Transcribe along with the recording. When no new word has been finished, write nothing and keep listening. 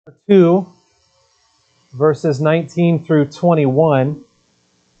2, verses 19 through 21.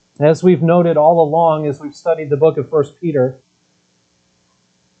 As we've noted all along as we've studied the book of 1 Peter,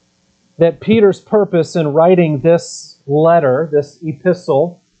 that Peter's purpose in writing this letter, this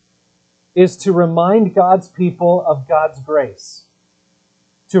epistle, is to remind God's people of God's grace.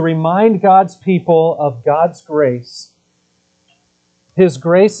 To remind God's people of God's grace. His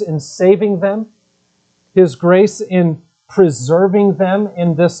grace in saving them. His grace in preserving them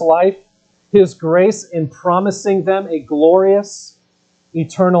in this life. His grace in promising them a glorious,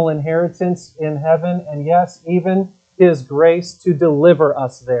 eternal inheritance in heaven. And yes, even His grace to deliver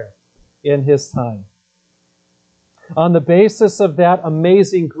us there in His time. On the basis of that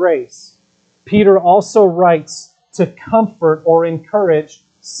amazing grace, Peter also writes to comfort or encourage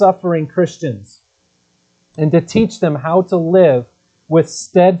suffering Christians and to teach them how to live with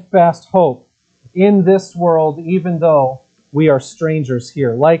steadfast hope in this world, even though we are strangers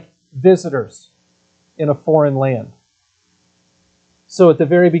here, like visitors in a foreign land. So at the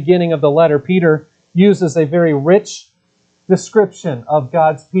very beginning of the letter, Peter uses a very rich description of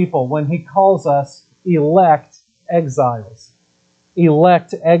God's people when he calls us elect exiles.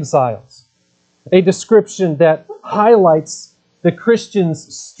 Elect exiles. A description that highlights the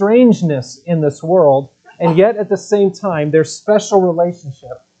Christians' strangeness in this world, and yet at the same time their special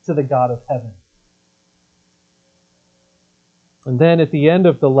relationship to the God of heaven. And then at the end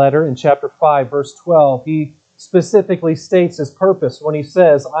of the letter, in chapter 5, verse 12, he specifically states his purpose when he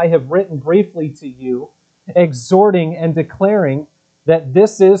says, I have written briefly to you, exhorting and declaring that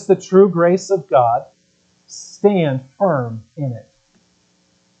this is the true grace of God. Stand firm in it.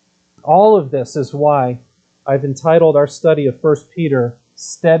 All of this is why I've entitled our study of 1 Peter,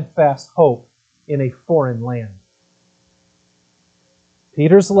 Steadfast Hope in a Foreign Land.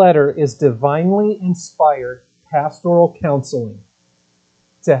 Peter's letter is divinely inspired pastoral counseling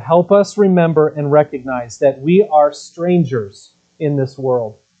to help us remember and recognize that we are strangers in this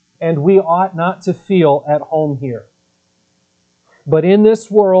world, and we ought not to feel at home here. But in this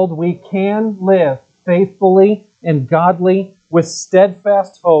world, we can live faithfully and godly with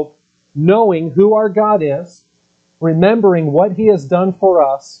steadfast hope, knowing who our God is, remembering what He has done for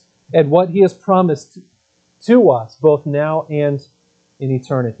us, and what He has promised to us, both now and in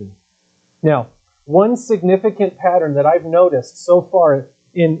eternity. Now, one significant pattern that I've noticed so far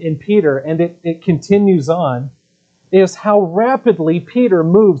in Peter, and it continues on, is how rapidly Peter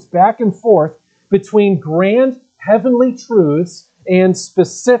moves back and forth between grand heavenly truths and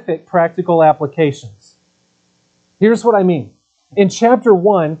specific practical applications. Here's what I mean. In chapter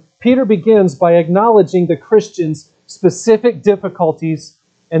 1, Peter begins by acknowledging the Christians' specific difficulties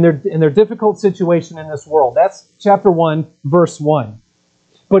and their difficult situation in this world. That's chapter 1, verse 1.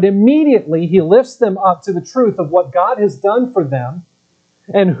 But immediately he lifts them up to the truth of what God has done for them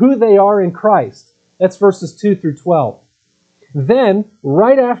and who they are in Christ. That's verses 2 through 12. Then,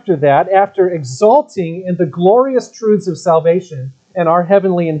 right after that, after exalting in the glorious truths of salvation and our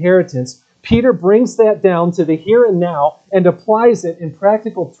heavenly inheritance, Peter brings that down to the here and now and applies it in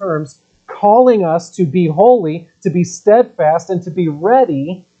practical terms, calling us to be holy, to be steadfast, and to be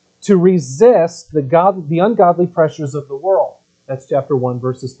ready to resist the ungodly pressures of the world. That's chapter 1,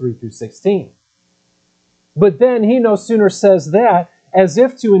 verses 3 through 16. But then he no sooner says that, as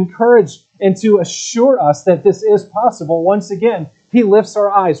if to encourage and to assure us that this is possible, once again, he lifts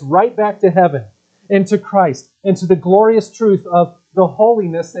our eyes right back to heaven and to Christ and to the glorious truth of the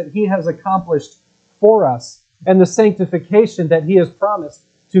holiness that He has accomplished for us and the sanctification that He has promised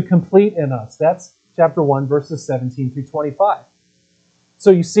to complete in us. That's chapter 1, verses 17 through 25.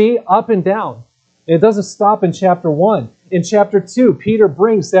 So you see, up and down. It doesn't stop in chapter 1. In chapter 2, Peter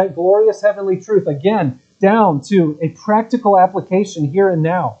brings that glorious heavenly truth again down to a practical application here and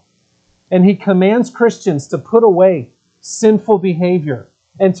now. And he commands Christians to put away sinful behavior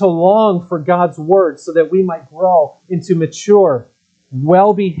and to long for God's word so that we might grow into mature,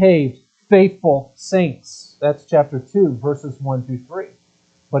 well-behaved, faithful saints. That's chapter 2, verses 1 through 3.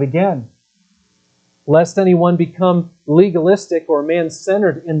 But again, lest anyone become legalistic or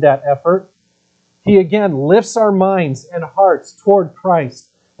man-centered in that effort, he again lifts our minds and hearts toward Christ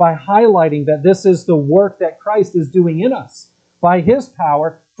by highlighting that this is the work that Christ is doing in us by His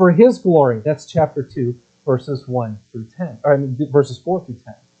power for His glory. That's chapter 2, verses 1 through 10, verses 4 through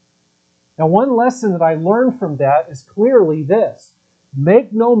 10. Now, one lesson that I learned from that is clearly this.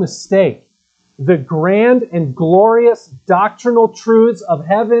 Make no mistake, the grand and glorious doctrinal truths of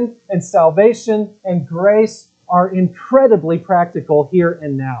heaven and salvation and grace are incredibly practical here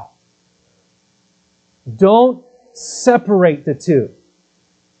and now. Don't separate the two.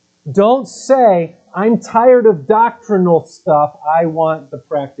 Don't say, I'm tired of doctrinal stuff, I want the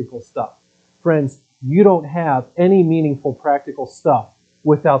practical stuff. Friends, you don't have any meaningful practical stuff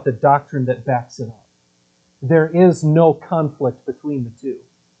without the doctrine that backs it up. There is no conflict between the two.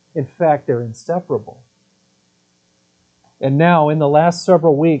 In fact, they're inseparable. And now, in the last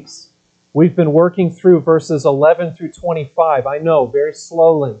several weeks, we've been working through verses 11 through 25. I know, very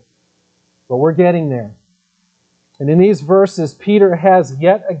slowly, but we're getting there. And in these verses, Peter has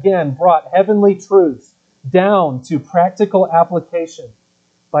yet again brought heavenly truths down to practical application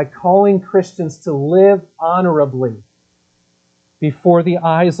by calling Christians to live honorably before the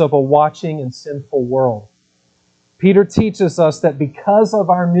eyes of a watching and sinful world. Peter teaches us that because of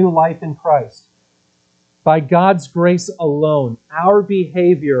our new life in Christ, by God's grace alone, our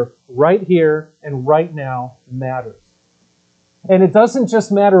behavior right here and right now matters. And it doesn't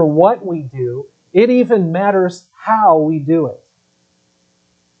just matter what we do, it even matters how we do it.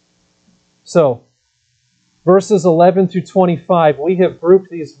 So, verses 11 through 25, we have grouped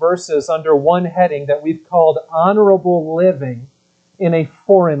these verses under one heading that we've called honorable living in a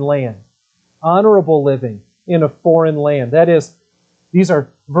foreign land. Honorable living in a foreign land. That is, these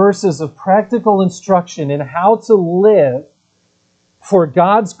are verses of practical instruction in how to live for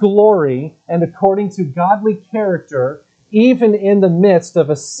God's glory and according to godly character, even in the midst of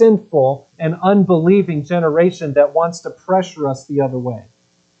a sinful and unbelieving generation that wants to pressure us the other way.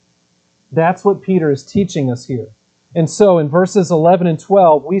 That's what Peter is teaching us here. And so in verses 11 and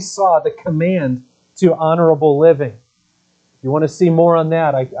 12, we saw the command to honorable living. If you want to see more on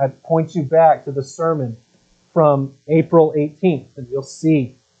that, I point you back to the sermon from April 18th, and you'll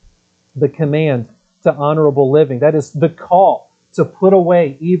see the command to honorable living. That is the call to put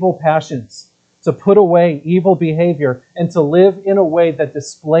away evil passions, to put away evil behavior, and to live in a way that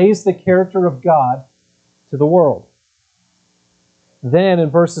displays the character of God to the world. Then in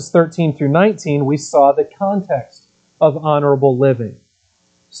verses 13 through 19, we saw the context of honorable living.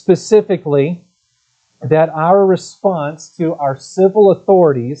 Specifically, that our response to our civil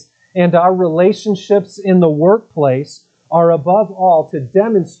authorities and our relationships in the workplace are above all to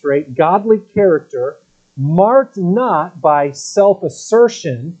demonstrate godly character marked not by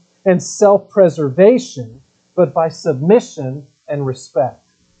self-assertion and self-preservation, but by submission and respect.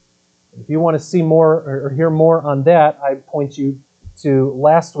 If you want to see more or hear more on that, I point you to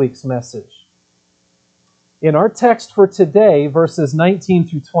last week's message. In our text for today, verses 19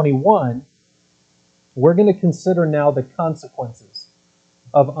 through 21, we're going to consider now the consequences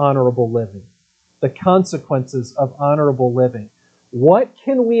of honorable living. The consequences of honorable living. What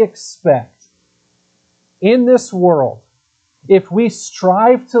can we expect in this world if we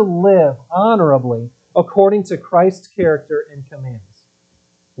strive to live honorably according to Christ's character and commands?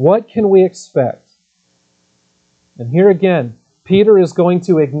 What can we expect? And here again, Peter is going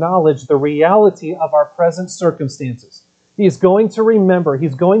to acknowledge the reality of our present circumstances. He's going to remember,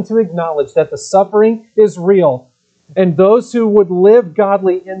 he's going to acknowledge that the suffering is real, and those who would live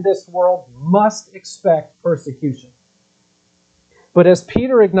godly in this world must expect persecution. But as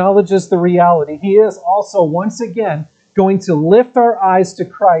Peter acknowledges the reality, he is also once again going to lift our eyes to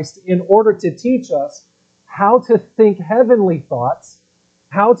Christ in order to teach us how to think heavenly thoughts,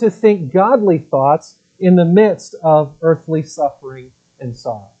 how to think godly thoughts in the midst of earthly suffering and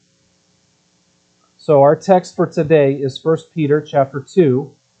sorrow. So our text for today is 1 Peter chapter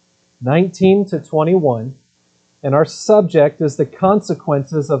 2, 19 to 21. And our subject is the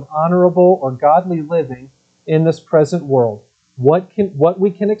consequences of honorable or godly living in this present world. What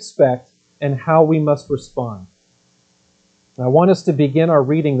we can expect and how we must respond. I want us to begin our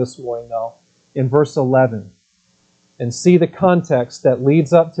reading this morning, though, in verse 11 and see the context that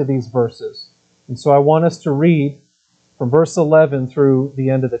leads up to these verses. And so I want us to read from verse 11 through the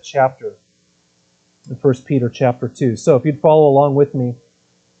end of the chapter in 1 Peter chapter 2. So if you'd follow along with me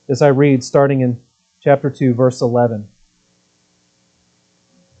as I read, starting in chapter 2, verse 11.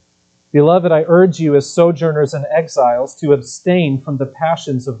 Beloved, I urge you as sojourners and exiles to abstain from the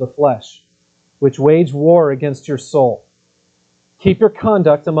passions of the flesh, which wage war against your soul. Keep your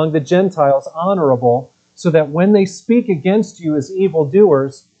conduct among the Gentiles honorable, so that when they speak against you as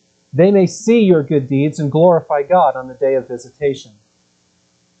evildoers, they may see your good deeds and glorify God on the day of visitation.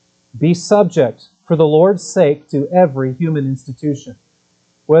 Be subject, for the Lord's sake, to every human institution,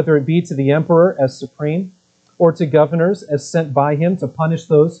 whether it be to the emperor as supreme, or to governors as sent by him to punish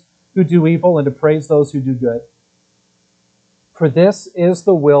those who do evil and to praise those who do good. For this is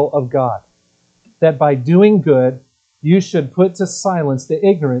the will of God, that by doing good you should put to silence the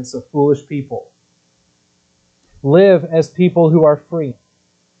ignorance of foolish people. Live as people who are free,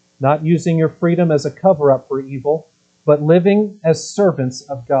 not using your freedom as a cover-up for evil, but living as servants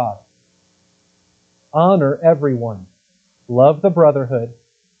of God. Honor everyone. Love the brotherhood.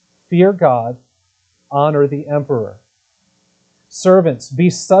 Fear God. Honor the emperor. Servants, be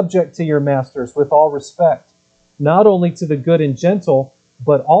subject to your masters with all respect, not only to the good and gentle,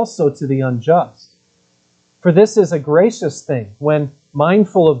 but also to the unjust. For this is a gracious thing, when,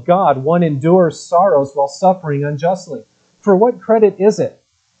 mindful of God, one endures sorrows while suffering unjustly. For what credit is it,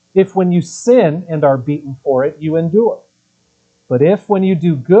 if when you sin and are beaten for it, you endure? But if when you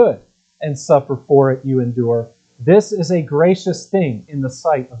do good and suffer for it, you endure, this is a gracious thing in the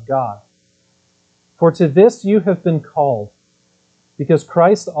sight of God. For to this you have been called, because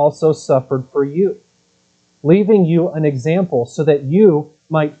Christ also suffered for you, leaving you an example so that you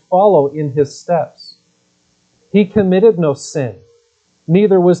might follow in his steps. He committed no sin,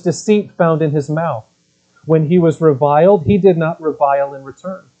 neither was deceit found in his mouth. When he was reviled, he did not revile in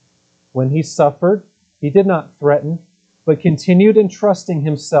return. When he suffered, he did not threaten, but continued entrusting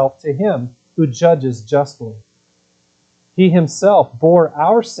himself to him who judges justly. He himself bore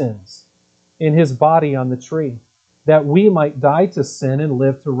our sins in his body on the tree, that we might die to sin and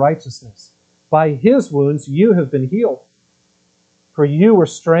live to righteousness. By his wounds you have been healed. For you were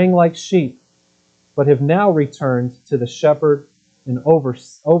straying like sheep, but have now returned to the shepherd and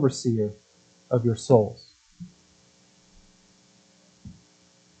overseer of your souls.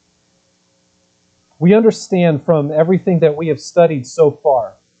 We understand from everything that we have studied so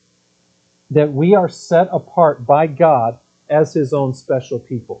far that we are set apart by God as his own special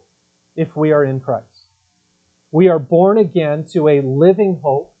people, if we are in Christ. We are born again to a living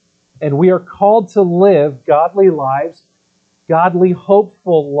hope, and we are called to live godly lives, godly,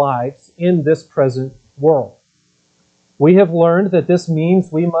 hopeful lives in this present world. We have learned that this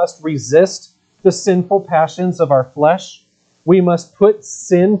means we must resist the sinful passions of our flesh. We must put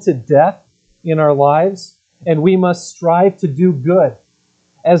sin to death in our lives, and we must strive to do good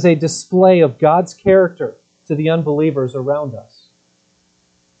as a display of God's character to the unbelievers around us.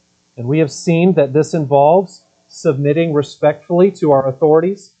 And we have seen that this involves submitting respectfully to our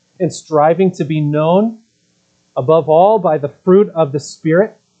authorities and striving to be known, above all, by the fruit of the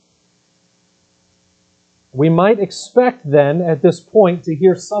Spirit. We might expect then, at this point, to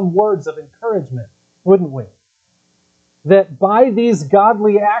hear some words of encouragement, wouldn't we? That by these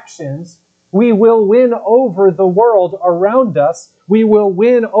godly actions, we will win over the world around us. We will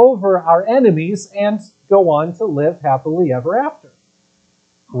win over our enemies and go on to live happily ever after.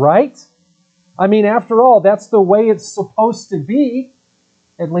 Right? I mean, after all, that's the way it's supposed to be,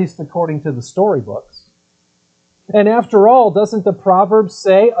 at least according to the storybooks. And after all, doesn't the proverb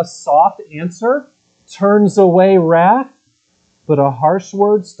say a soft answer turns away wrath, but a harsh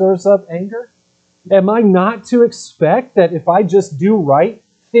word stirs up anger? Am I not to expect that if I just do right,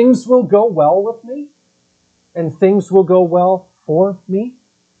 things will go well with me? And things will go well for me?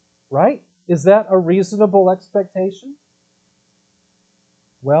 Right? Is that a reasonable expectation?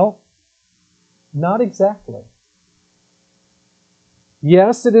 Well, not exactly.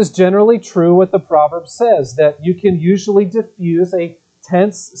 Yes, it is generally true what the proverb says, that you can usually diffuse a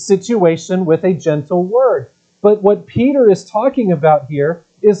tense situation with a gentle word. But what Peter is talking about here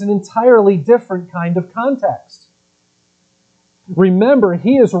is an entirely different kind of context. Remember,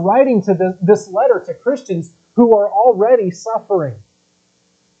 he is writing to this letter to Christians who are already suffering.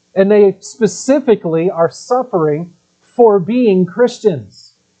 And they specifically are suffering for being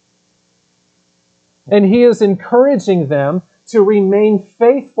Christians. And he is encouraging them to remain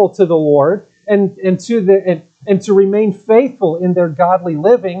faithful to the Lord and to remain faithful in their godly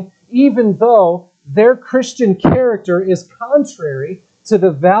living, even though their Christian character is contrary to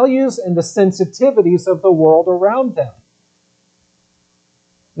the values and the sensitivities of the world around them.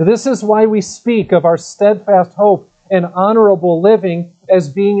 This is why we speak of our steadfast hope and honorable living as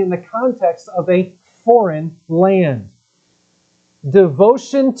being in the context of a foreign land.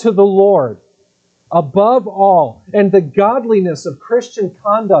 Devotion to the Lord, above all, and the godliness of Christian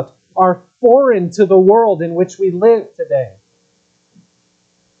conduct are foreign to the world in which we live today.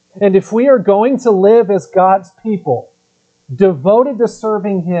 And if we are going to live as God's people, devoted to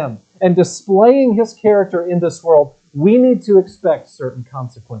serving Him and displaying His character in this world, we need to expect certain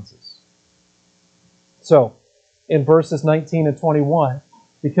consequences. So, in verses 19 and 21,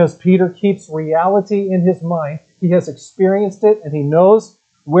 because Peter keeps reality in his mind, he has experienced it and he knows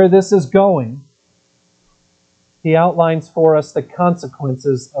where this is going, he outlines for us the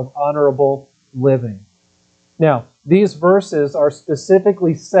consequences of honorable living. Now, these verses are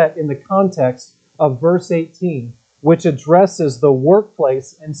specifically set in the context of verse 18, which addresses the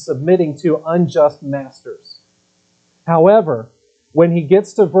workplace and submitting to unjust masters. However, when he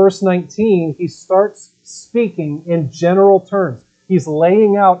gets to verse 19, he starts speaking in general terms. He's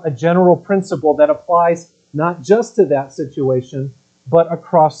laying out a general principle that applies not just to that situation, but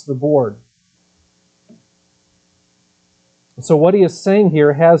across the board. So what he is saying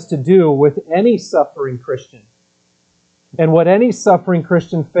here has to do with any suffering Christian and what any suffering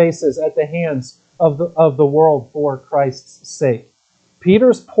Christian faces at the hands of the world for Christ's sake.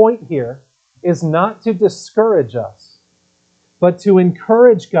 Peter's point here is not to discourage us, but to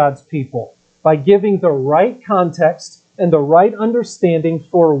encourage God's people by giving the right context and the right understanding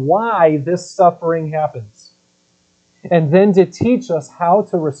for why this suffering happens, and then to teach us how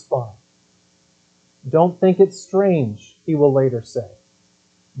to respond. Don't think it's strange, he will later say,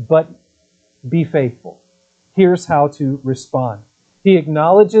 but be faithful. Here's how to respond. He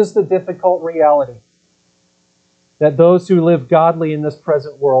acknowledges the difficult reality that those who live godly in this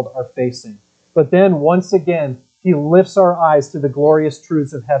present world are facing. But then, once again, he lifts our eyes to the glorious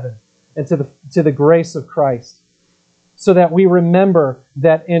truths of heaven and to the grace of Christ, so that we remember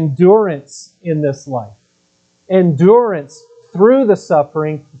that endurance in this life, endurance through the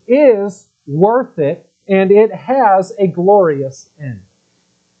suffering, is worth it, and it has a glorious end.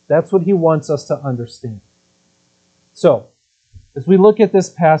 That's what he wants us to understand. So, as we look at this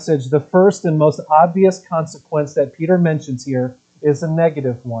passage, the first and most obvious consequence that Peter mentions here is a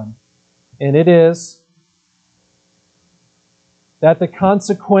negative one. And it is that the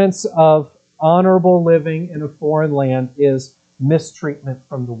consequence of honorable living in a foreign land is mistreatment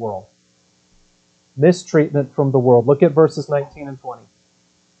from the world. Mistreatment from the world. Look at verses 19 and 20.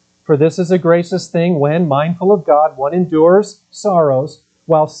 For this is a gracious thing when, mindful of God, one endures sorrows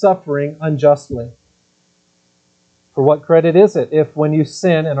while suffering unjustly. For what credit is it if when you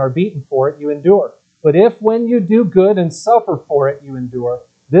sin and are beaten for it, you endure? But if when you do good and suffer for it, you endure,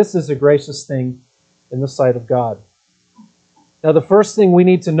 this is a gracious thing in the sight of God. Now, the first thing we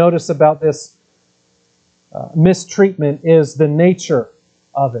need to notice about this mistreatment is the nature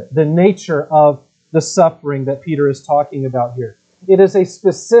of it, the nature of the suffering that Peter is talking about here. It is a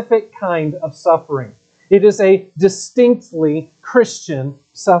specific kind of suffering. It is a distinctly Christian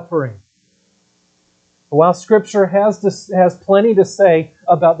suffering. While Scripture has plenty to say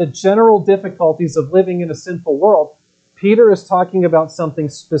about the general difficulties of living in a sinful world, Peter is talking about something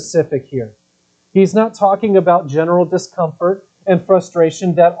specific here. He's not talking about general discomfort and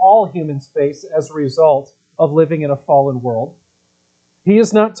frustration that all humans face as a result of living in a fallen world. He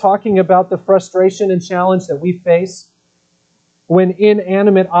is not talking about the frustration and challenge that we face when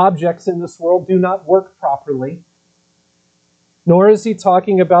inanimate objects in this world do not work properly. Nor is he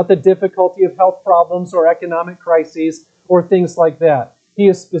talking about the difficulty of health problems or economic crises or things like that. He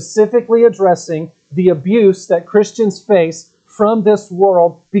is specifically addressing the abuse that Christians face from this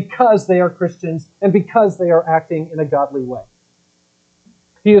world because they are Christians and because they are acting in a godly way.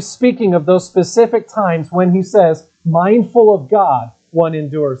 He is speaking of those specific times when he says, mindful of God, one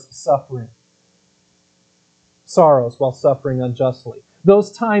endures suffering. Sorrows while suffering unjustly.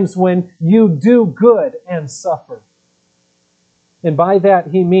 Those times when you do good and suffer. And by that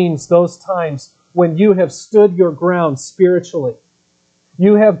he means those times when you have stood your ground spiritually.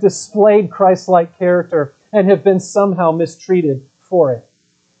 You have displayed Christ-like character and have been somehow mistreated for it.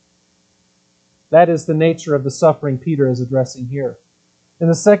 That is the nature of the suffering Peter is addressing here. And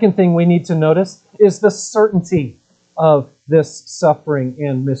the second thing we need to notice is the certainty of this suffering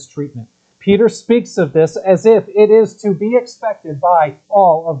and mistreatment. Peter speaks of this as if it is to be expected by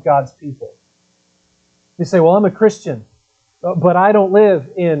all of God's people. You say, well, I'm a Christian, but I don't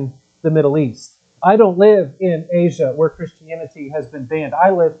live in the Middle East. I don't live in Asia where Christianity has been banned. I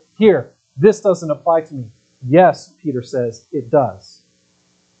live here. This doesn't apply to me. Yes, Peter says, it does.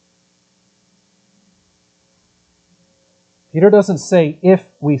 Peter doesn't say if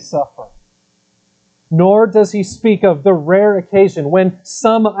we suffer. Nor does he speak of the rare occasion when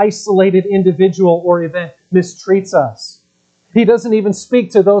some isolated individual or event mistreats us. He doesn't even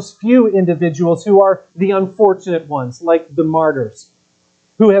speak to those few individuals who are the unfortunate ones, like the martyrs,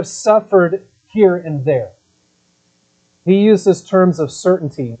 who have suffered here and there. He uses terms of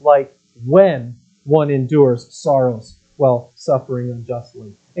certainty, like when one endures sorrows while suffering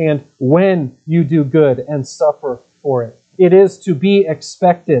unjustly, and when you do good and suffer for it. It is to be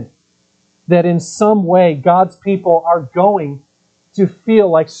expected that in some way God's people are going to feel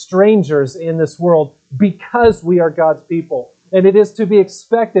like strangers in this world because we are God's people. And it is to be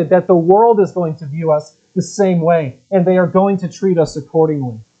expected that the world is going to view us the same way, and they are going to treat us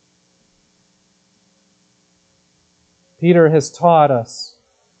accordingly. Peter has taught us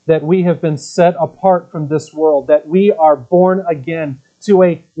that we have been set apart from this world, that we are born again to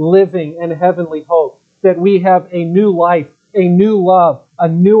a living and heavenly hope, that we have a new life, a new love, a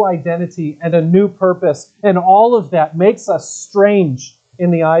new identity and a new purpose. And all of that makes us strange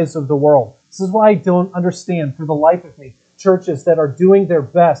in the eyes of the world. This is why I don't understand, for the life of me, churches that are doing their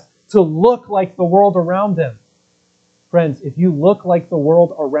best to look like the world around them. Friends, if you look like the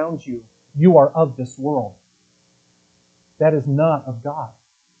world around you, you are of this world. That is not of God.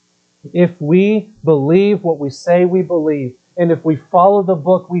 If we believe what we say we believe, and if we follow the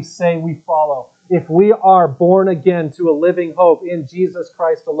book we say we follow, if we are born again to a living hope in Jesus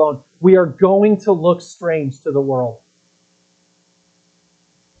Christ alone, we are going to look strange to the world.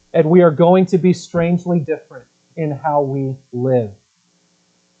 And we are going to be strangely different in how we live.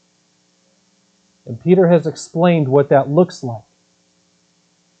 And Peter has explained what that looks like.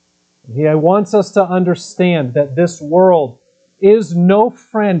 He wants us to understand that this world is no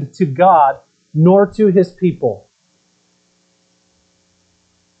friend to God nor to His people.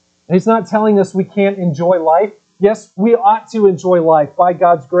 He's not telling us we can't enjoy life. Yes, we ought to enjoy life by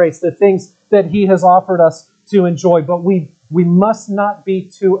God's grace, the things that He has offered us to enjoy, but we must not be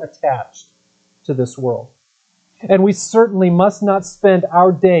too attached to this world. And we certainly must not spend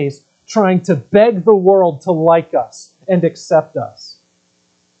our days trying to beg the world to like us and accept us.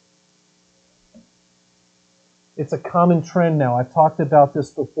 It's a common trend now. I've talked about this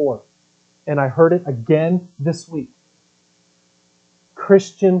before, and I heard it again this week.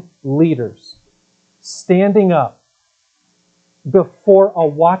 Christian leaders standing up before a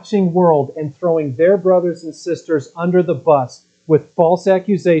watching world and throwing their brothers and sisters under the bus with false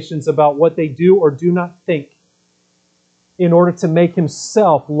accusations about what they do or do not think in order to make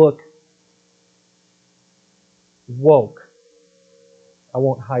himself look woke. I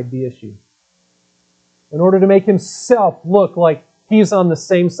won't hide the issue. In order to make himself look like he's on the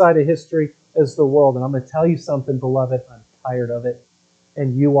same side of history as the world. And I'm going to tell you something, beloved, I'm tired of it.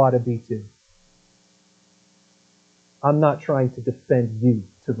 And you ought to be too. I'm not trying to defend you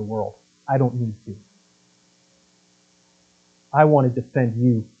to the world. I don't need to. I want to defend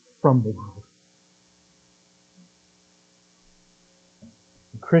you from the world.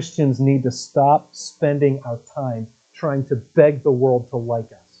 Christians need to stop spending our time trying to beg the world to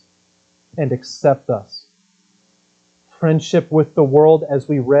like us and accept us. Friendship with the world, as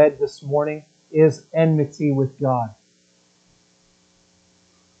we read this morning, is enmity with God.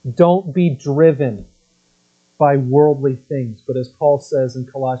 Don't be driven by worldly things, but as Paul says in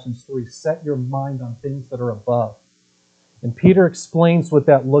Colossians 3, set your mind on things that are above. And Peter explains what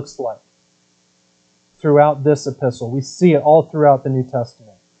that looks like throughout this epistle. We see it all throughout the New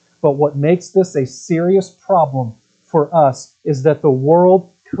Testament. But what makes this a serious problem for us is that the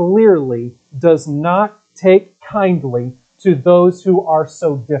world clearly does not take kindly to those who are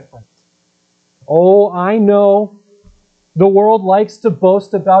so different. Oh, I know the world likes to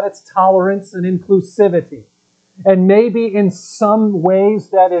boast about its tolerance and inclusivity. And maybe in some ways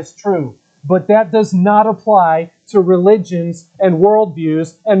that is true. But that does not apply to religions and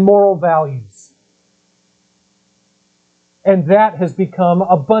worldviews and moral values. And that has become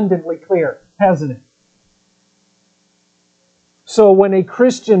abundantly clear, hasn't it? So when a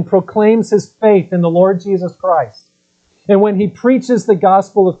Christian proclaims his faith in the Lord Jesus Christ, and when he preaches the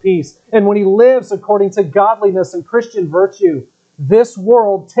gospel of peace, and when he lives according to godliness and Christian virtue, this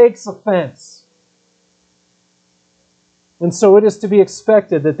world takes offense. And so it is to be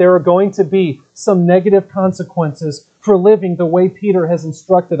expected that there are going to be some negative consequences for living the way Peter has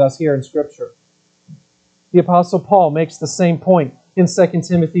instructed us here in Scripture. The Apostle Paul makes the same point in 2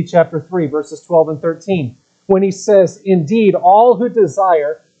 Timothy chapter 3, verses 12 and 13, when he says, indeed, all who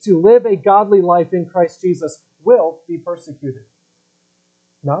desire to live a godly life in Christ Jesus will be persecuted.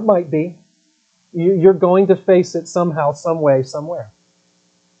 Not might be. You're going to face it somehow, some way, somewhere.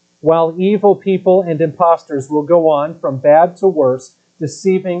 While evil people and impostors will go on from bad to worse,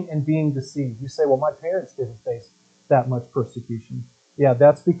 deceiving and being deceived. You say, well, my parents didn't face that much persecution. Yeah,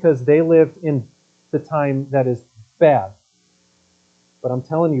 that's because they lived in the time that is bad. But I'm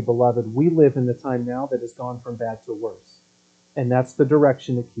telling you, beloved, we live in the time now that has gone from bad to worse. And that's the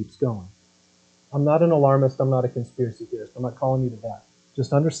direction it keeps going. I'm not an alarmist. I'm not a conspiracy theorist. I'm not calling you to that.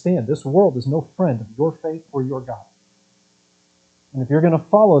 Just understand, this world is no friend of your faith or your God. And if you're going to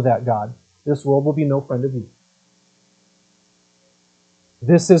follow that God, this world will be no friend of you.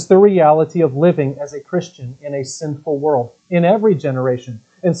 This is the reality of living as a Christian in a sinful world, in every generation.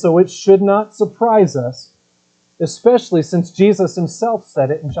 And so it should not surprise us, especially since Jesus himself said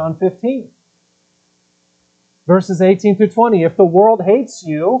it in John 15. Verses 18 through 20, if the world hates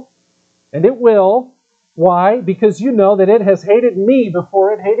you, and it will, why? Because you know that it has hated me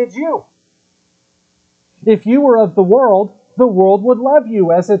before it hated you. If you were of the world would love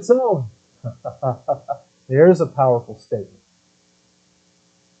you as its own. There's a powerful statement.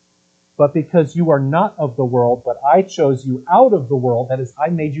 but because you are not of the world, but I chose you out of the world, that is, I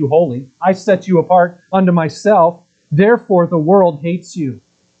made you holy, I set you apart unto myself, therefore the world hates you.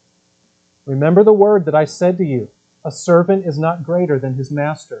 Remember the word that I said to you, a servant is not greater than his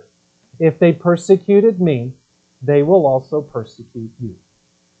master. If they persecuted me, they will also persecute you.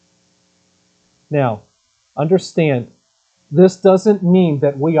 Now, understand, this doesn't mean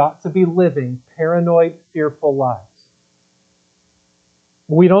that we ought to be living paranoid, fearful lives.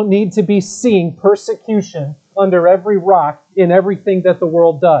 We don't need to be seeing persecution under every rock in everything that the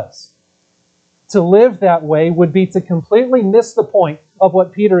world does. To live that way would be to completely miss the point of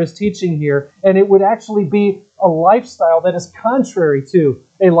what Peter is teaching here, and it would actually be a lifestyle that is contrary to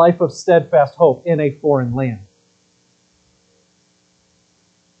a life of steadfast hope in a foreign land.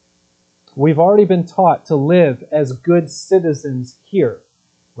 We've already been taught to live as good citizens here,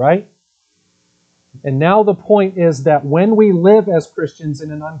 right? And now the point is that when we live as Christians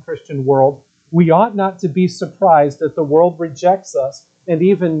in an unchristian world, we ought not to be surprised that the world rejects us and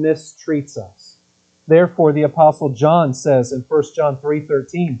even mistreats us. Therefore, the Apostle John says in 1 John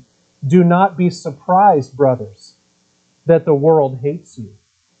 3:13, "Do not be surprised, brothers, that the world hates you."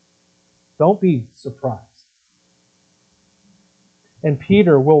 Don't be surprised. And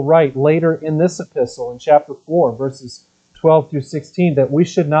Peter will write later in this epistle, in chapter 4, verses 12 through 16, that we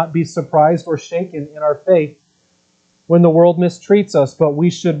should not be surprised or shaken in our faith when the world mistreats us, but we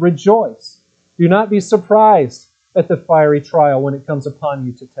should rejoice. Do not be surprised at the fiery trial when it comes upon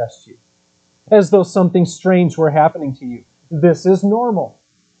you to test you, as though something strange were happening to you. This is normal.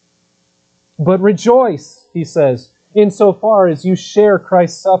 But rejoice, he says, insofar as you share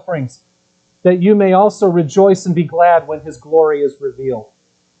Christ's sufferings, that you may also rejoice and be glad when his glory is revealed.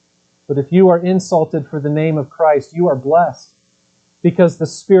 But if you are insulted for the name of Christ, you are blessed, because the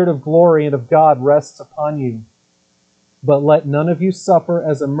Spirit of glory and of God rests upon you. But let none of you suffer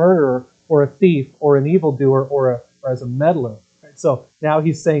as a murderer or a thief or an evildoer or as a meddler. Right? So now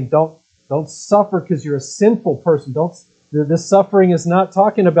he's saying, don't suffer because you're a sinful person. This suffering is not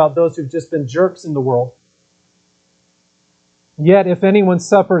talking about those who've just been jerks in the world. Yet if anyone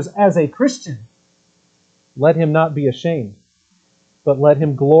suffers as a Christian, let him not be ashamed, but let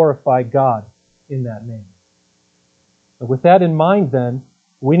him glorify God in that name. And with that in mind, then,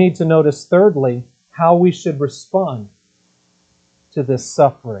 we need to notice, thirdly, how we should respond to this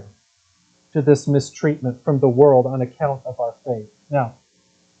suffering, to this mistreatment from the world on account of our faith. Now,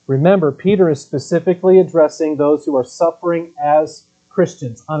 remember, Peter is specifically addressing those who are suffering as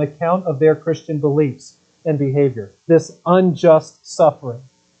Christians on account of their Christian beliefs and behavior, this unjust suffering.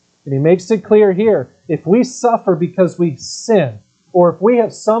 And he makes it clear here, if we suffer because we sin, or if we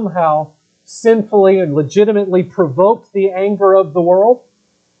have somehow sinfully and legitimately provoked the anger of the world,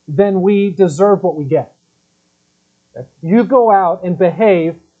 then we deserve what we get. You go out and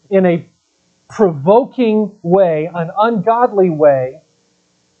behave in a provoking way, an ungodly way,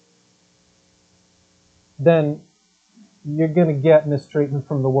 then you're going to get mistreatment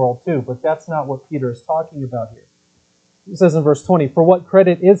from the world too. But that's not what Peter is talking about here. He says in verse 20, "For what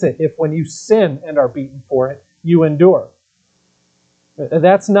credit is it if when you sin and are beaten for it, you endure?"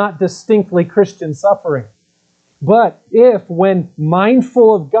 That's not distinctly Christian suffering. But if, when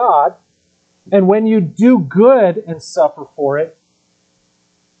mindful of God, and when you do good and suffer for it,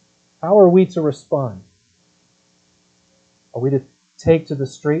 how are we to respond? Are we to take to the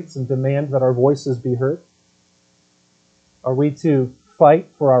streets and demand that our voices be heard? Are we to fight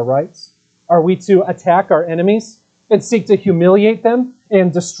for our rights? Are we to attack our enemies and seek to humiliate them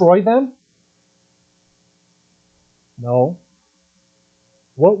and destroy them? No.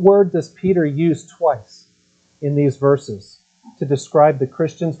 What word does Peter use twice in these verses to describe the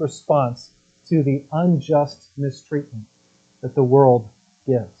Christian's response to the unjust mistreatment that the world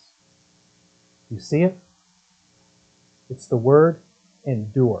gives? You see it? It's the word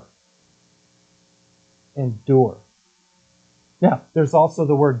endure. Endure. Now, there's also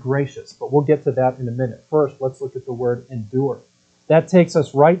the word gracious, but we'll get to that in a minute. First, let's look at the word endure. That takes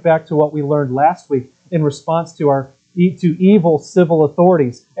us right back to what we learned last week in response to evil civil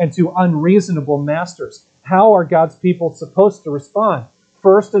authorities and to unreasonable masters. How are God's people supposed to respond?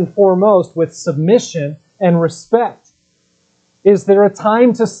 First and foremost, with submission and respect. Is there a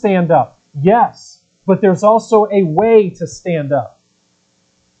time to stand up? Yes, but there's also a way to stand up.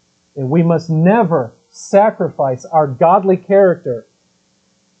 And we must never sacrifice our godly character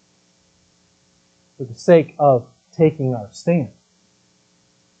for the sake of taking our stand.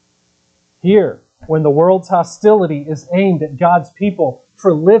 Here, when the world's hostility is aimed at God's people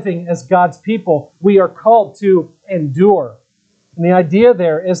for living as God's people, we are called to endure. And the idea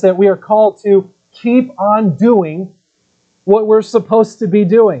there is that we are called to keep on doing what we're supposed to be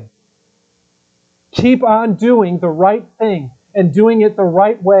doing. Keep on doing the right thing and doing it the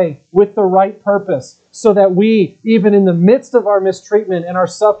right way with the right purpose, so that we, even in the midst of our mistreatment and our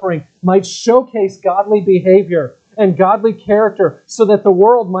suffering, might showcase godly behavior and godly character, so that the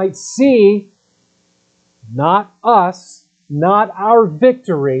world might see not us, not our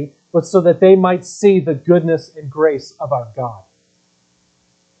victory, but so that they might see the goodness and grace of our God.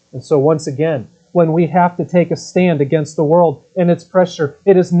 And so once again, when we have to take a stand against the world and its pressure,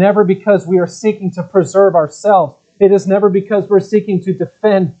 it is never because we are seeking to preserve ourselves. It is never because we're seeking to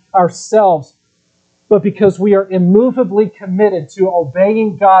defend ourselves, but because we are immovably committed to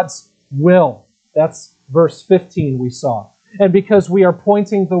obeying God's will. That's verse 15 we saw. And because we are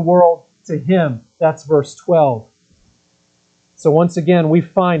pointing the world to Him. That's verse 12. So once again, we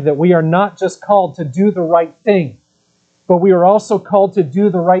find that we are not just called to do the right thing, but we are also called to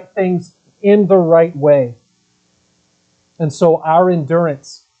do the right things in the right way. And so our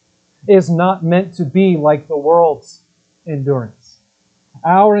endurance is not meant to be like the world's endurance.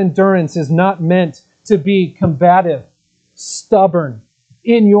 Our endurance is not meant to be combative, stubborn,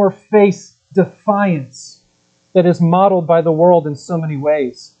 in-your-face defiance that is modeled by the world in so many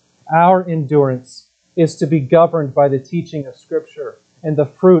ways. Our endurance is to be governed by the teaching of Scripture and the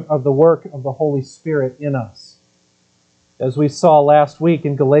fruit of the work of the Holy Spirit in us. As we saw last week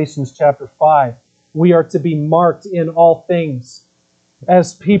in Galatians chapter 5, we are to be marked in all things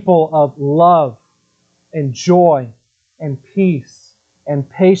as people of love and joy and peace and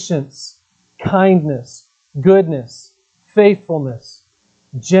patience, kindness, goodness, faithfulness,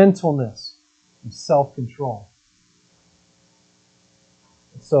 gentleness, and self-control.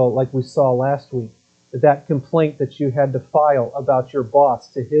 So, like we saw last week, that complaint that you had to file about your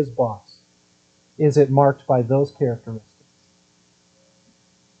boss to his boss, is it marked by those characteristics?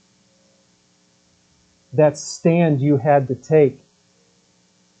 That stand you had to take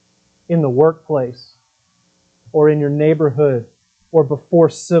in the workplace or in your neighborhood or before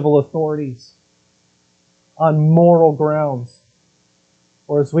civil authorities on moral grounds,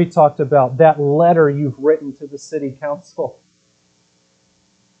 or as we talked about, that letter you've written to the city council,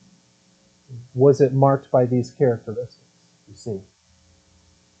 was it marked by these characteristics? You see.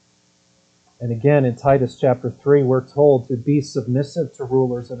 And again, in Titus chapter 3, we're told to be submissive to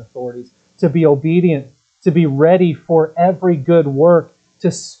rulers and authorities, to be obedient, to be ready for every good work,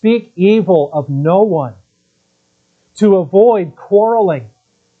 to speak evil of no one, to avoid quarreling,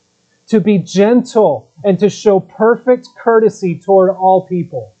 to be gentle, and to show perfect courtesy toward all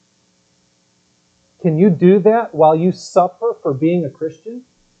people. Can you do that while you suffer for being a Christian?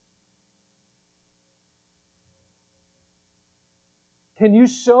 Can you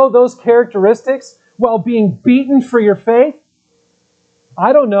show those characteristics while being beaten for your faith?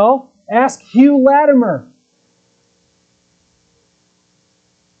 I don't know. Ask Hugh Latimer.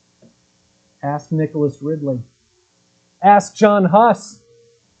 Ask Nicholas Ridley. Ask John Huss.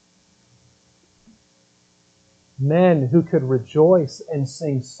 Men who could rejoice and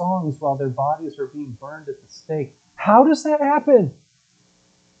sing songs while their bodies are being burned at the stake. How does that happen?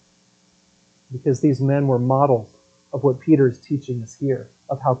 Because these men were models of what Peter is teaching us here,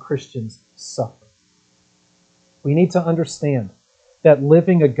 of how Christians suffer. We need to understand that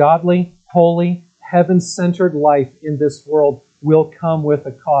living a godly, holy, heaven-centered life in this world will come with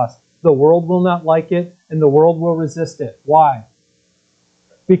a cost. The world will not like it, and the world will resist it. Why?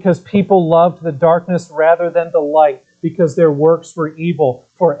 Because people loved the darkness rather than the light, because their works were evil.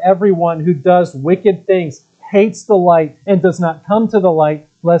 For everyone who does wicked things hates the light and does not come to the light,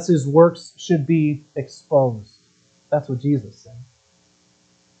 lest his works should be exposed. That's what Jesus said.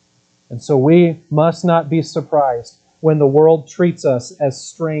 And so we must not be surprised when the world treats us as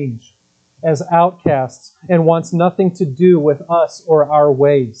strange, as outcasts, and wants nothing to do with us or our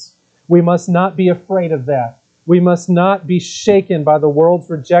ways. We must not be afraid of that. We must not be shaken by the world's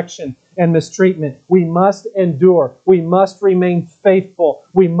rejection and mistreatment. We must endure. We must remain faithful.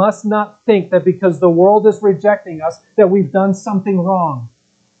 We must not think that because the world is rejecting us that we've done something wrong.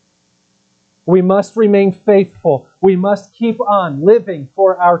 We must remain faithful. We must keep on living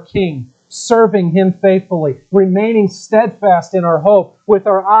for our King, serving Him faithfully, remaining steadfast in our hope, with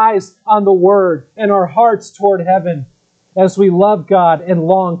our eyes on the Word and our hearts toward heaven, as we love God and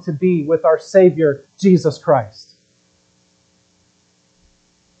long to be with our Savior, Jesus Christ.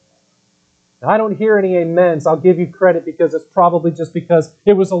 Now, I don't hear any amens. I'll give you credit because it's probably just because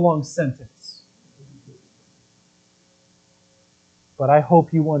it was a long sentence. But I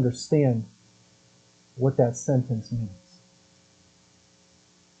hope you understand what that sentence means.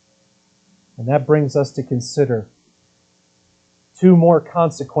 And that brings us to consider two more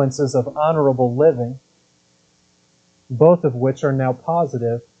consequences of honorable living, both of which are now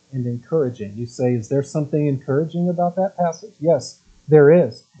positive and encouraging. You say, is there something encouraging about that passage? Yes, there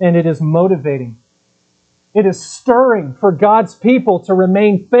is. And it is motivating. It is stirring for God's people to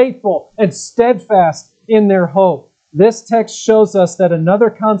remain faithful and steadfast in their hope. This text shows us that another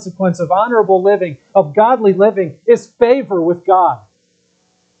consequence of honorable living, of godly living, is favor with God.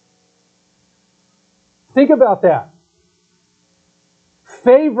 Think about that.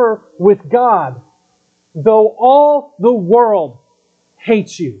 Favor with God, though all the world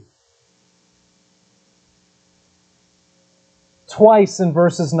hates you. Twice in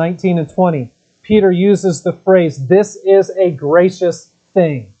verses 19 and 20, Peter uses the phrase, "This is a gracious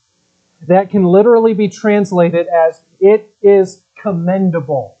thing." That can literally be translated as, "It is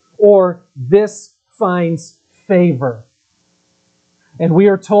commendable," or "This finds favor." And we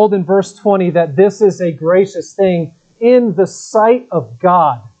are told in verse 20 that this is a gracious thing in the sight of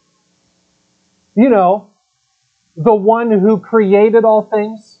God. You know, the one who created all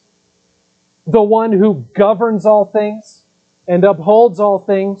things, the one who governs all things and upholds all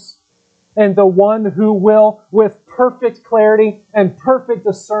things, and the one who will, with perfect clarity and perfect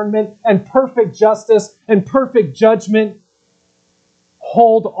discernment and perfect justice and perfect judgment,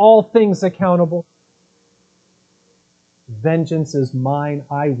 hold all things accountable. "Vengeance is mine,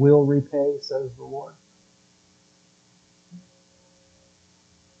 I will repay," says the Lord.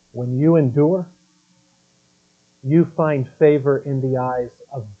 When you endure, you find favor in the eyes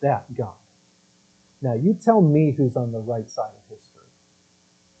of that God. Now, you tell me who's on the right side of history.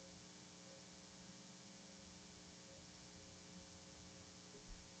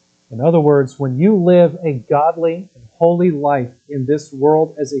 In other words, when you live a godly and holy life in this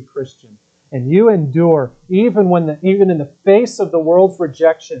world as a Christian, and you endure even in the face of the world's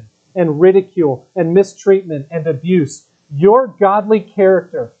rejection and ridicule and mistreatment and abuse, your godly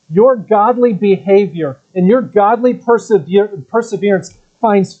character, your godly behavior, and your godly perseverance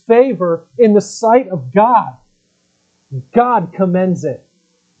finds favor in the sight of God. God commends it.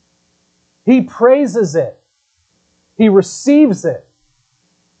 He praises it. He receives it.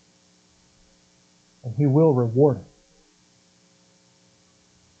 And He will reward it.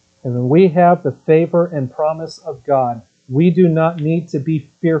 And when we have the favor and promise of God, we do not need to be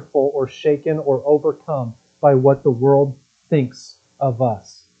fearful or shaken or overcome by what the world thinks of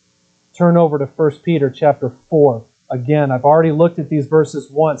us. Turn over to 1 Peter chapter 4. Again, I've already looked at these verses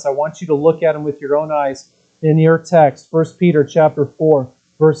once. I want you to look at them with your own eyes in your text. 1 Peter chapter 4,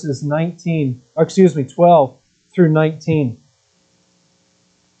 verses 12 through 19.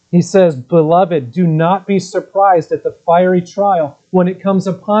 He says, "Beloved, do not be surprised at the fiery trial when it comes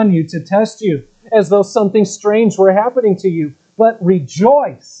upon you to test you, as though something strange were happening to you, but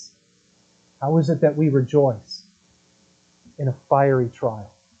rejoice." How is it that we rejoice in a fiery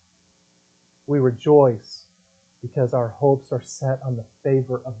trial? We rejoice because our hopes are set on the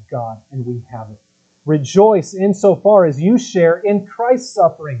favor of God, and we have it. Rejoice insofar as you share in Christ's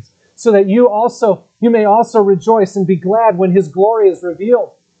sufferings, so that you may also rejoice and be glad when His glory is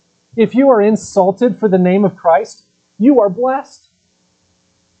revealed. If you are insulted for the name of Christ, you are blessed,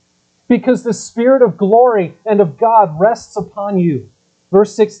 because the Spirit of glory and of God rests upon you.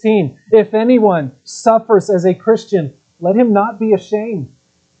 Verse 16, "If anyone suffers as a Christian, let him not be ashamed,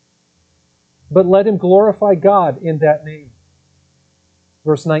 but let him glorify God in that name."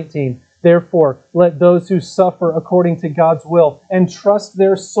 Verse 19, "Therefore, let those who suffer according to God's will entrust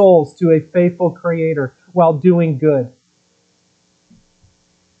their souls to a faithful Creator while doing good."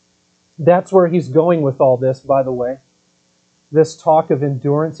 That's where he's going with all this, by the way. This talk of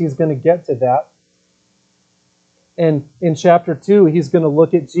endurance, he's going to get to that. And in chapter 2, he's going to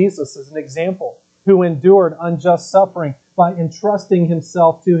look at Jesus as an example, who endured unjust suffering by entrusting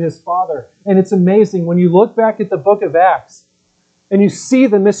himself to his Father. And it's amazing when you look back at the book of Acts and you see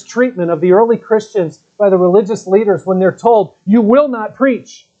the mistreatment of the early Christians by the religious leaders when they're told, "You will not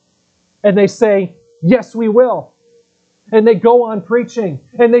preach." And they say, "Yes, we will." And they go on preaching,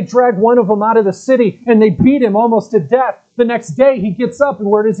 and they drag one of them out of the city, and they beat him almost to death. The next day, he gets up, and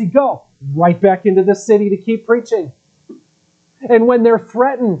where does he go? Right back into the city to keep preaching. And when they're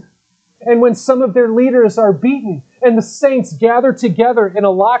threatened, and when some of their leaders are beaten, and the saints gather together in a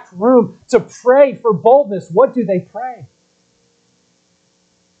locked room to pray for boldness, what do they pray?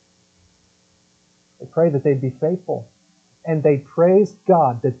 They pray that they'd be faithful. And they praise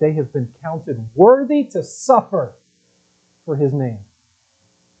God that they have been counted worthy to suffer for His name.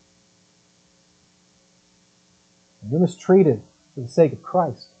 You're mistreated for the sake of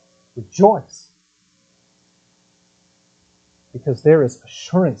Christ. Rejoice, because there is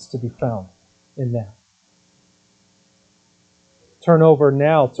assurance to be found in that. Turn over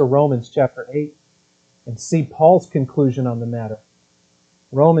now to Romans chapter 8 and see Paul's conclusion on the matter.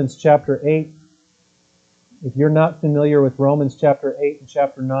 Romans chapter 8. If you're not familiar with Romans chapter 8 and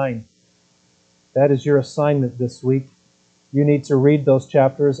chapter 9, that is your assignment this week. You need to read those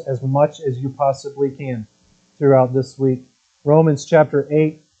chapters as much as you possibly can throughout this week. Romans chapter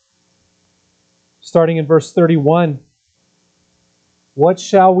 8, starting in verse 31. What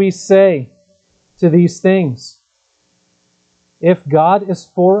shall we say to these things? If God is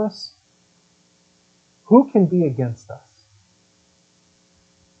for us, who can be against us?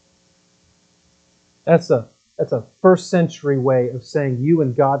 That's a first century way of saying you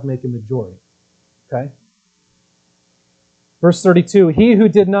and God make a majority. Okay? Verse 32, He who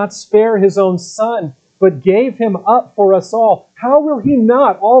did not spare His own Son, but gave Him up for us all, how will He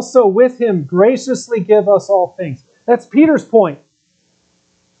not also with Him graciously give us all things? That's Peter's point.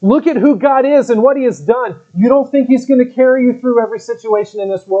 Look at who God is and what He has done. You don't think He's going to carry you through every situation in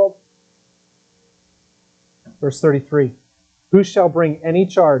this world? Verse 33, Who shall bring any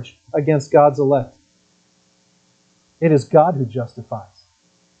charge against God's elect? It is God who justifies.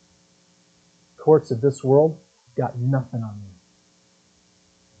 Courts of this world got nothing on me.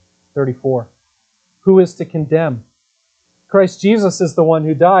 34. Who is to condemn? Christ Jesus is the one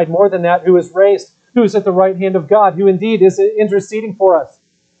who died. More than that, who is raised, who is at the right hand of God, who indeed is interceding for us.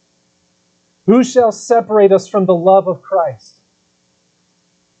 Who shall separate us from the love of Christ?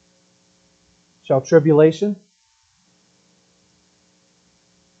 Shall tribulation?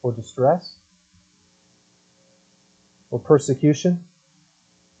 Or distress? Or persecution?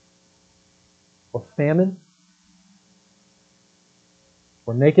 Or famine?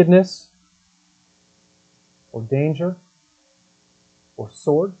 Or nakedness? Or danger? Or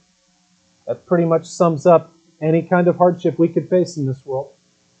sword? That pretty much sums up any kind of hardship we could face in this world.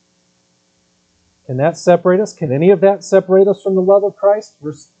 Can that separate us? Can any of that separate us from the love of Christ?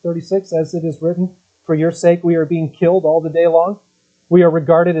 Verse 36, as it is written, For your sake we are being killed all the day long. We are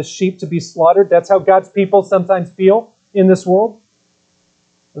regarded as sheep to be slaughtered. That's how God's people sometimes feel in this world.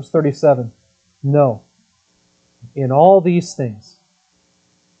 Verse 37, No. In all these things,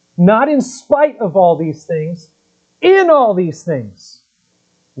 not in spite of all these things, in all these things,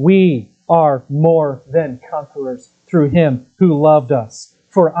 we are more than conquerors through Him who loved us.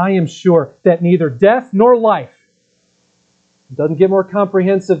 For I am sure that neither death nor life, it doesn't get more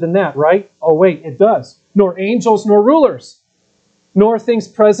comprehensive than that, right? Oh wait, it does. Nor angels nor rulers, nor things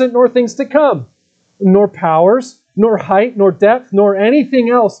present nor things to come, nor powers, nor height, nor depth, nor anything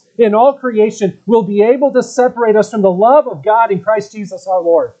else in all creation will be able to separate us from the love of God in Christ Jesus our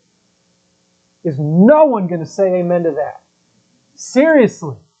Lord. Is no one going to say amen to that?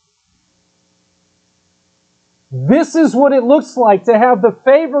 Seriously. This is what it looks like to have the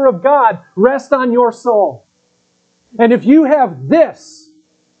favor of God rest on your soul. And if you have this,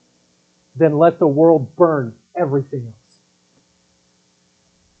 then let the world burn everything else.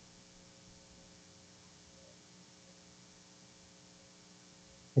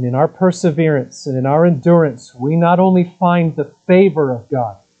 And in our perseverance and in our endurance, we not only find the favor of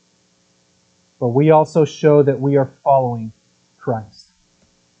God, but we also show that we are following Christ.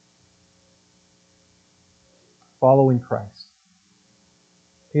 Following Christ.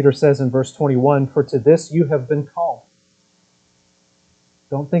 Peter says in verse 21, For to this you have been called.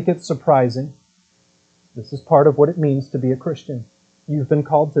 Don't think it's surprising. This is part of what it means to be a Christian. You've been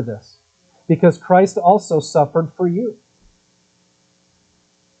called to this. Because Christ also suffered for you,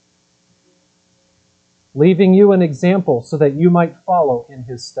 leaving you an example so that you might follow in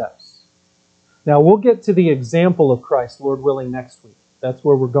His steps. Now, we'll get to the example of Christ, Lord willing, next week. That's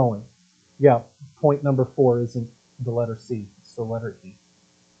where we're going. Yeah, point number 4 isn't the letter C, it's the letter E.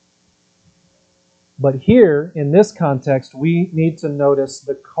 But here, in this context, we need to notice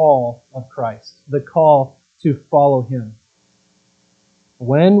the call of Christ, the call to follow Him.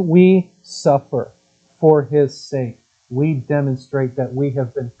 When we suffer for His sake, we demonstrate that we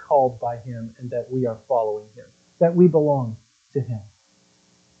have been called by Him and that we are following Him, that we belong to Him.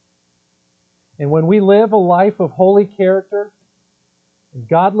 And when we live a life of holy character,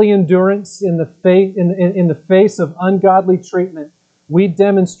 godly endurance in the face of ungodly treatment, we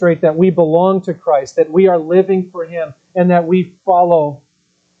demonstrate that we belong to Christ, that we are living for Him, and that we follow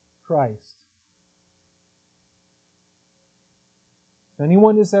Christ. If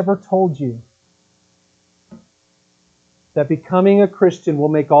anyone has ever told you that becoming a Christian will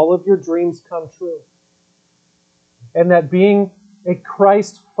make all of your dreams come true, and that being a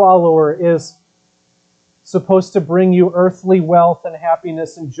Christ follower is supposed to bring you earthly wealth and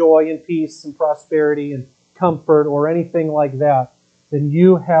happiness and joy and peace and prosperity and comfort or anything like that, then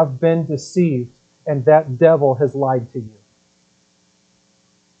you have been deceived and that devil has lied to you.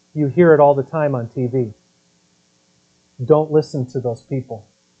 You hear it all the time on TV. Don't listen to those people.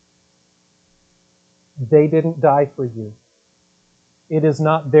 They didn't die for you. It is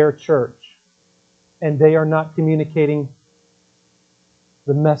not their church, and they are not communicating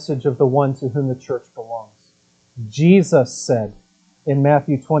the message of the one to whom the church belongs. Jesus said in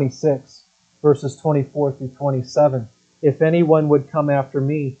Matthew 26, verses 24 through 27, "If anyone would come after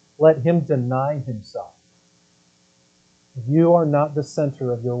me, let him deny himself." You are not the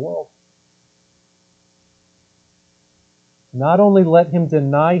center of your world. Not only let him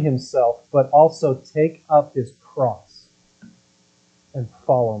deny himself, but also take up his cross and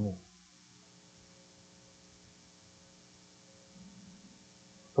follow me.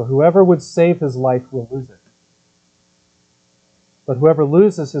 For whoever would save his life will lose it. But whoever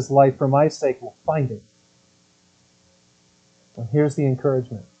loses his life for my sake will find it. And here's the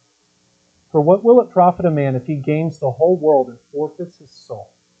encouragement. For what will it profit a man if he gains the whole world and forfeits his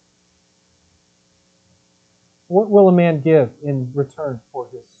soul? What will a man give in return for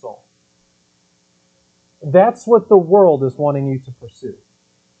his soul? That's what the world is wanting you to pursue.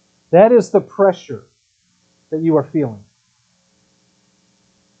 That is the pressure that you are feeling.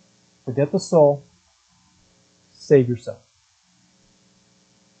 Forget the soul. Save yourself.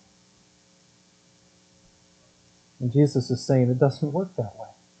 And Jesus is saying it doesn't work that way.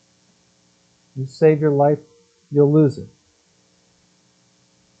 You save your life, you'll lose it.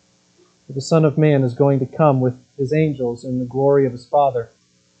 For the Son of Man is going to come with his angels in the glory of his Father,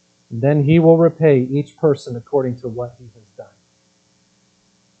 and then he will repay each person according to what he has done.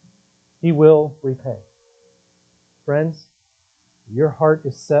 He will repay. Friends, your heart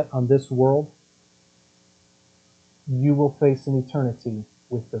is set on this world, you will face an eternity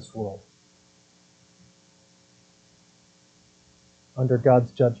with this world under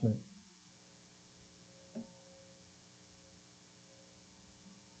God's judgment.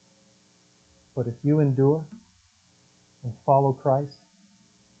 But if you endure and follow Christ,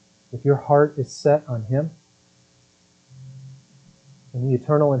 if your heart is set on him and the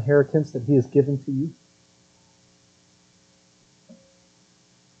eternal inheritance that he has given to you,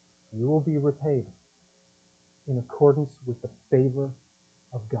 you will be repaid in accordance with the favor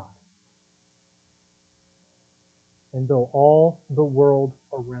of God. And though all the world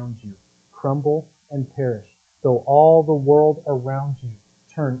around you crumble and perish, though all the world around you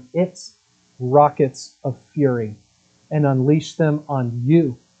turn its rockets of fury and unleash them on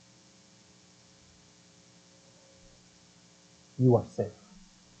you, you are safe.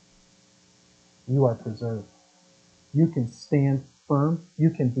 You are preserved. You can stand firm. You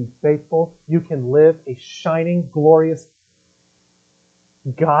can be faithful. You can live a shining, glorious,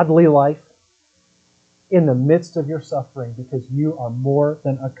 godly life in the midst of your suffering because you are more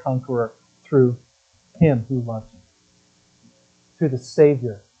than a conqueror through him who loves you, through the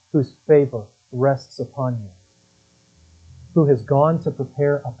Savior whose favor rests upon you, who has gone to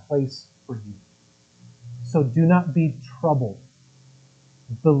prepare a place for you. So do not be troubled.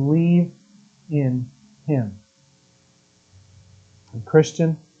 Believe in him. And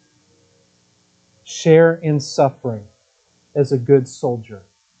Christian, share in suffering as a good soldier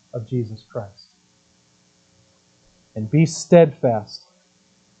of Jesus Christ. And be steadfast,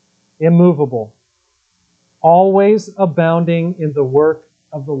 immovable, always abounding in the work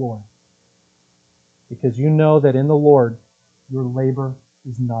of the Lord, because you know that in the Lord your labor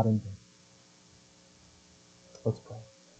is not in vain. Let's pray.